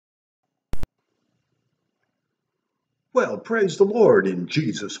Well, praise the Lord in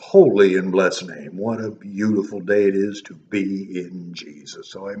Jesus' holy and blessed name. What a beautiful day it is to be in Jesus.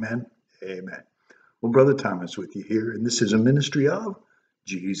 So, amen. Amen. Well, Brother Thomas with you here, and this is a ministry of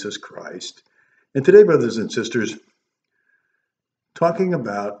Jesus Christ. And today, brothers and sisters, talking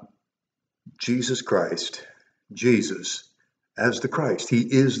about Jesus Christ, Jesus as the Christ. He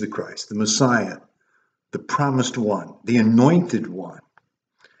is the Christ, the Messiah, the promised one, the anointed one.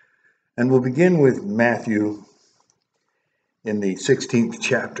 And we'll begin with Matthew in the 16th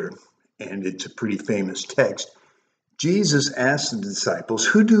chapter, and it's a pretty famous text. Jesus asked the disciples,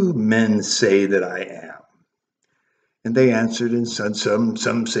 "Who do men say that I am?" And they answered and said, some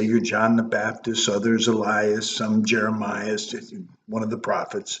say you're John the Baptist, others Elias, some Jeremiah, one of the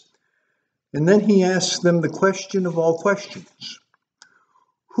prophets. And then he asked them the question of all questions,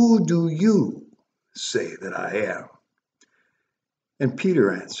 "Who do you say that I am?" And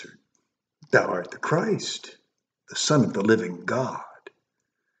Peter answered, "Thou art the Christ, the Son of the living God."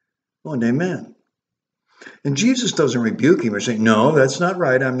 Oh, and amen. And Jesus doesn't rebuke him or say, "No, that's not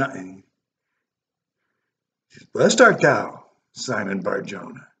right. I'm not." Blessed art thou, Simon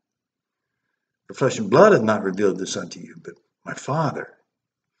Bar-Jonah. For flesh and blood hath not revealed this unto you, but my Father.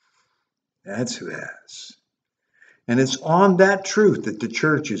 That's who has. And it's on that truth that the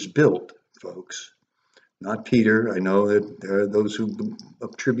church is built, folks. Not Peter. I know that there are those who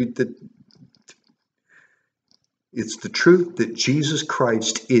attribute that. It's the truth that Jesus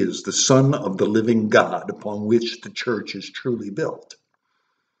Christ is the Son of the living God upon which the church is truly built.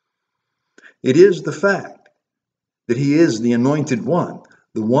 It is the fact that he is the anointed one,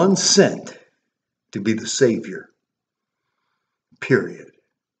 the one sent to be the Savior, period.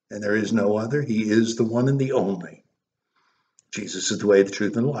 And there is no other. He is the one and the only. Jesus is the way, the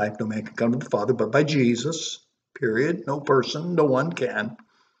truth, and the life. No man can come to the Father but by Jesus, period. No person, no one can,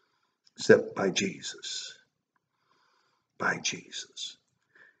 except by Jesus. By Jesus.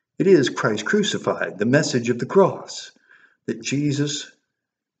 It is Christ crucified, the message of the cross, that Jesus,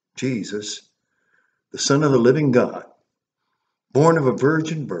 the Son of the living God, born of a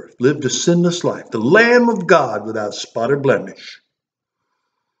virgin birth, lived a sinless life, the Lamb of God without spot or blemish,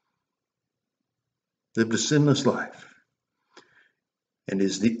 lived a sinless life, and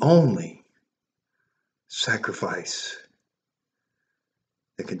is the only sacrifice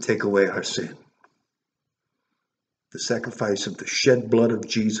that can take away our sin. The sacrifice of the shed blood of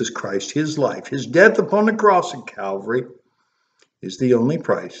Jesus Christ, his life, his death upon the cross at Calvary, is the only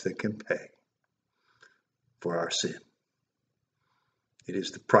price that can pay for our sin. It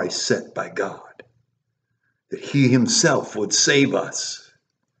is the price set by God, that he himself would save us,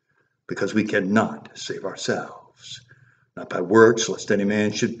 because we cannot save ourselves. Not by works, lest any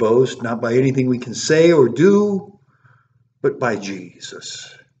man should boast, not by anything we can say or do, but by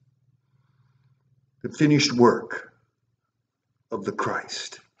Jesus. The finished work of the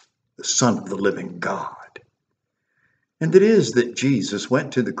Christ, the Son of the living God. And it is that Jesus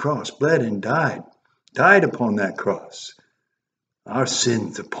went to the cross, bled and died upon that cross. Our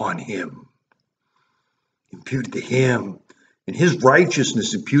sins upon him, imputed to him, and his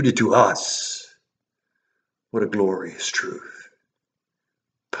righteousness imputed to us. What a glorious truth.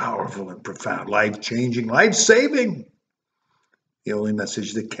 Powerful and profound, life-changing, life-saving. The only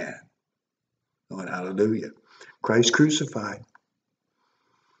message that can. Oh, and hallelujah. Christ crucified.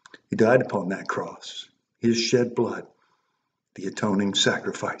 He died upon that cross. His shed blood, the atoning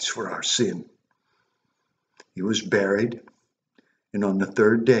sacrifice for our sin. He was buried, and on the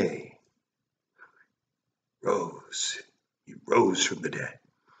third day, He rose from the dead.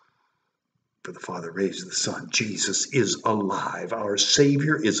 For the Father raised the Son. Jesus is alive. Our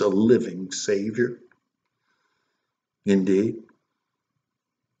Savior is a living Savior. Indeed.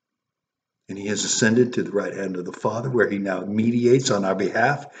 And he has ascended to the right hand of the Father, where he now mediates on our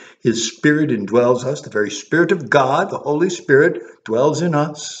behalf. His Spirit indwells us. The very Spirit of God, the Holy Spirit, dwells in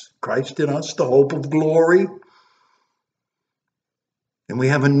us. Christ in us, the hope of glory. And we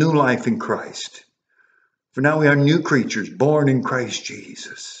have a new life in Christ. For now we are new creatures, born in Christ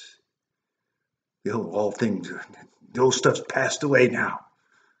Jesus. All things, the old stuff's passed away now.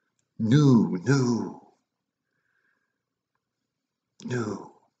 New.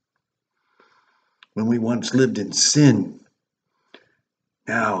 When we once lived in sin,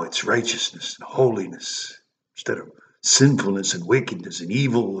 now it's righteousness and holiness instead of sinfulness and wickedness and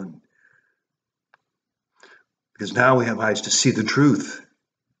evil. Because now we have eyes to see the truth.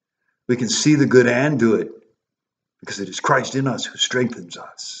 We can see the good and do it because it is Christ in us who strengthens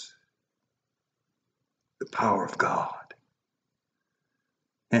us. The power of God.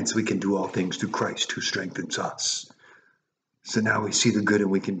 Hence we can do all things through Christ who strengthens us. So now we see the good and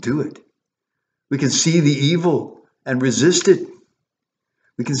we can do it. We can see the evil and resist it.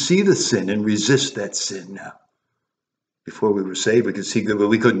 We can see the sin and resist that sin now. Before we were saved, we could see good, but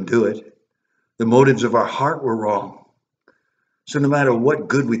we couldn't do it. The motives of our heart were wrong. So no matter what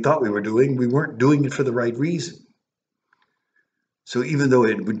good we thought we were doing, we weren't doing it for the right reason. So even though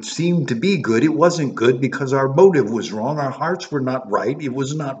it would seem to be good, it wasn't good because our motive was wrong. Our hearts were not right. It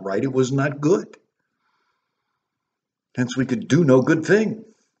was not right. It was not good. Hence, we could do no good thing.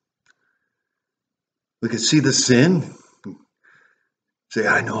 We could see the sin, say,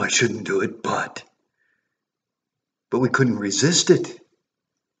 I know I shouldn't do it, but we couldn't resist it.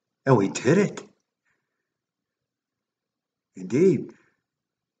 And we did it. Indeed.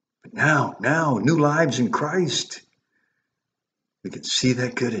 But now, new lives in Christ. We can see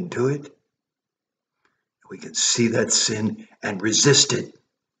that good and do it. We can see that sin and resist it.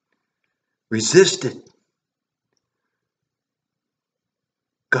 Resist it.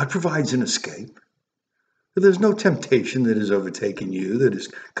 God provides an escape. But there's no temptation that has overtaken you, that has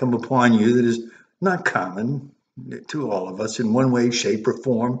come upon you, that is not common to all of us in one way, shape, or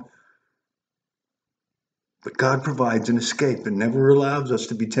form. But God provides an escape and never allows us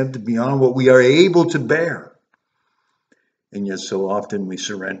to be tempted beyond what we are able to bear. And yet so often we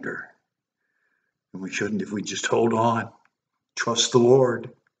surrender. And we shouldn't. If we just hold on, trust the Lord,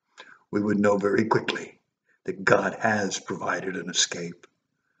 we would know very quickly that God has provided an escape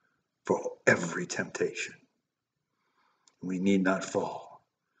for every temptation. We need not fall,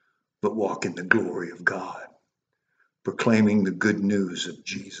 but walk in the glory of God, proclaiming the good news of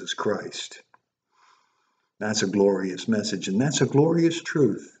Jesus Christ. That's a glorious message, and that's a glorious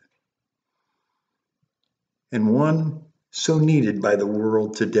truth, and one so needed by the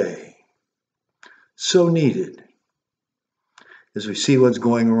world today. So needed. As we see what's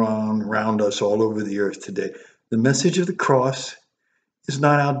going around us all over the earth today, the message of the cross is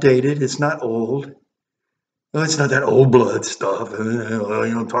not outdated. It's not old. No, it's not that old blood stuff. You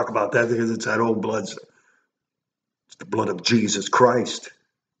don't talk about that because it's that old blood stuff. It's the blood of Jesus Christ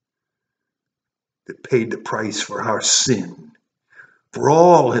that paid the price for our sin. For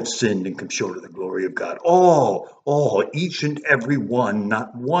all have sinned and come short of the glory of God. All, each and every one.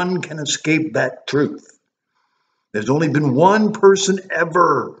 Not one can escape that truth. There's only been one person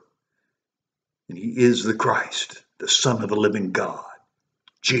ever, and he is the Christ, the Son of the living God,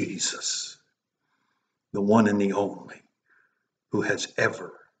 Jesus, the one and the only who has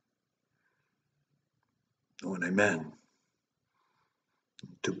ever known amen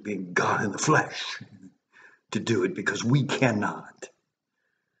to being God in the flesh, to do it because we cannot.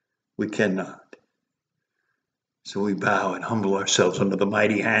 We cannot. So we bow and humble ourselves under the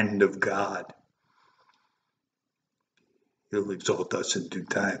mighty hand of God. He'll exalt us in due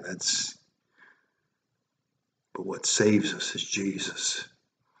time. But what saves us is Jesus.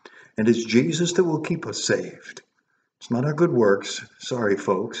 And it's Jesus that will keep us saved. It's not our good works. Sorry,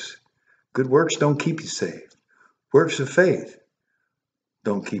 folks. Good works don't keep you saved. Works of faith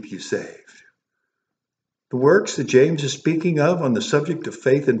don't keep you saved. The works that James is speaking of on the subject of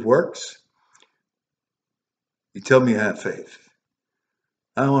faith and works, you tell me you have faith.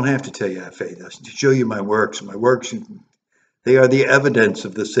 I don't have to tell you I have faith. I have to show you my works. My works, they are the evidence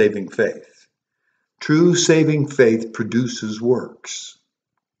of the saving faith. True saving faith produces works.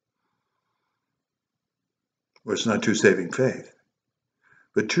 Well, it's not true saving faith.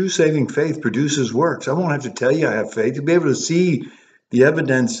 But true saving faith produces works. I won't have to tell you I have faith. You'll be able to see the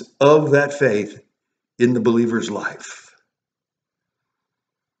evidence of that faith in the believer's life.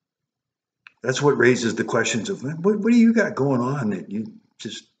 That's what raises the questions of, what do you got going on that you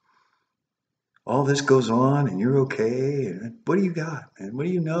just, all this goes on and you're okay? And what do you got, man? What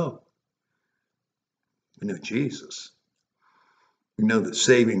do you know? We know Jesus. We know the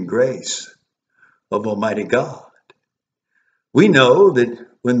saving grace of Almighty God. We know that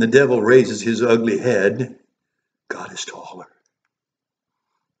when the devil raises his ugly head, God is taller.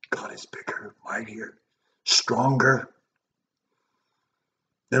 God is bigger, mightier, stronger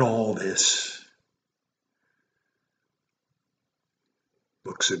than all this.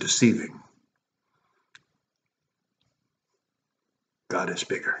 Books are deceiving. God is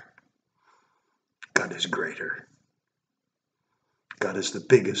bigger. God is greater. God is the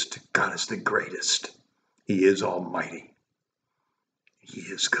biggest. God is the greatest. He is almighty. He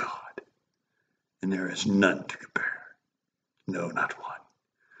is God. And there is none to compare. No, not one.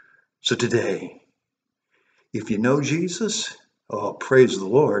 So today, if you know Jesus, oh, praise the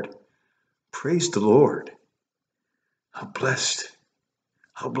Lord. Praise the Lord. How blessed.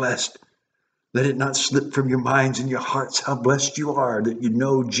 How blessed. Let it not slip from your minds and your hearts how blessed you are that you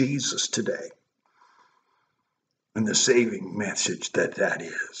know Jesus today. And the saving message that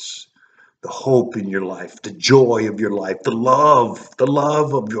is. the hope in your life, the joy of your life, the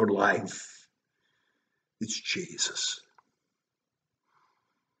love of your life. It's Jesus.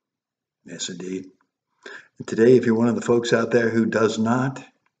 Yes, indeed. And today, if you're one of the folks out there who does not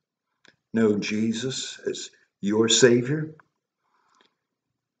know Jesus as your Savior,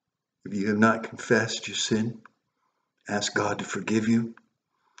 if you have not confessed your sin, ask God to forgive you,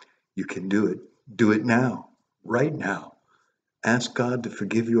 you can do it. Do it now, right now. Ask God to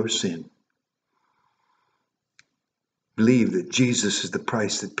forgive your sin. Believe that Jesus is the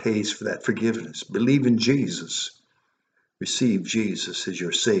price that pays for that forgiveness. Believe in Jesus. Receive Jesus as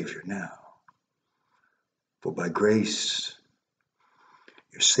your Savior now. For by grace,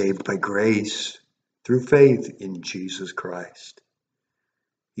 you're saved by grace through faith in Jesus Christ.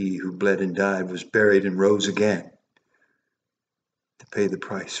 He who bled and died was buried and rose again to pay the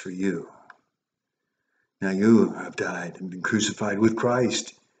price for you. Now you have died and been crucified with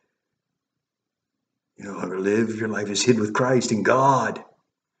Christ. You no longer live. Your life is hid with Christ in God.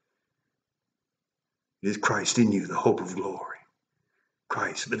 It is Christ in you, the hope of glory.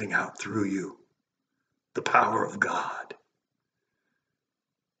 Christ living out through you, the power of God.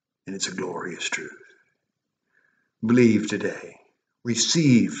 And it's a glorious truth. Believe today.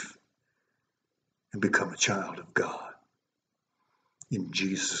 Receive and become a child of God in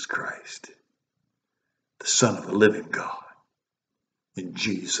Jesus Christ, the Son of the living God, in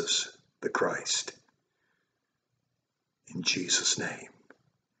Jesus the Christ. In Jesus' name.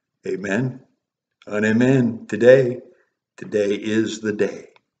 Amen and amen. Today is the day.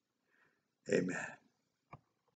 Amen.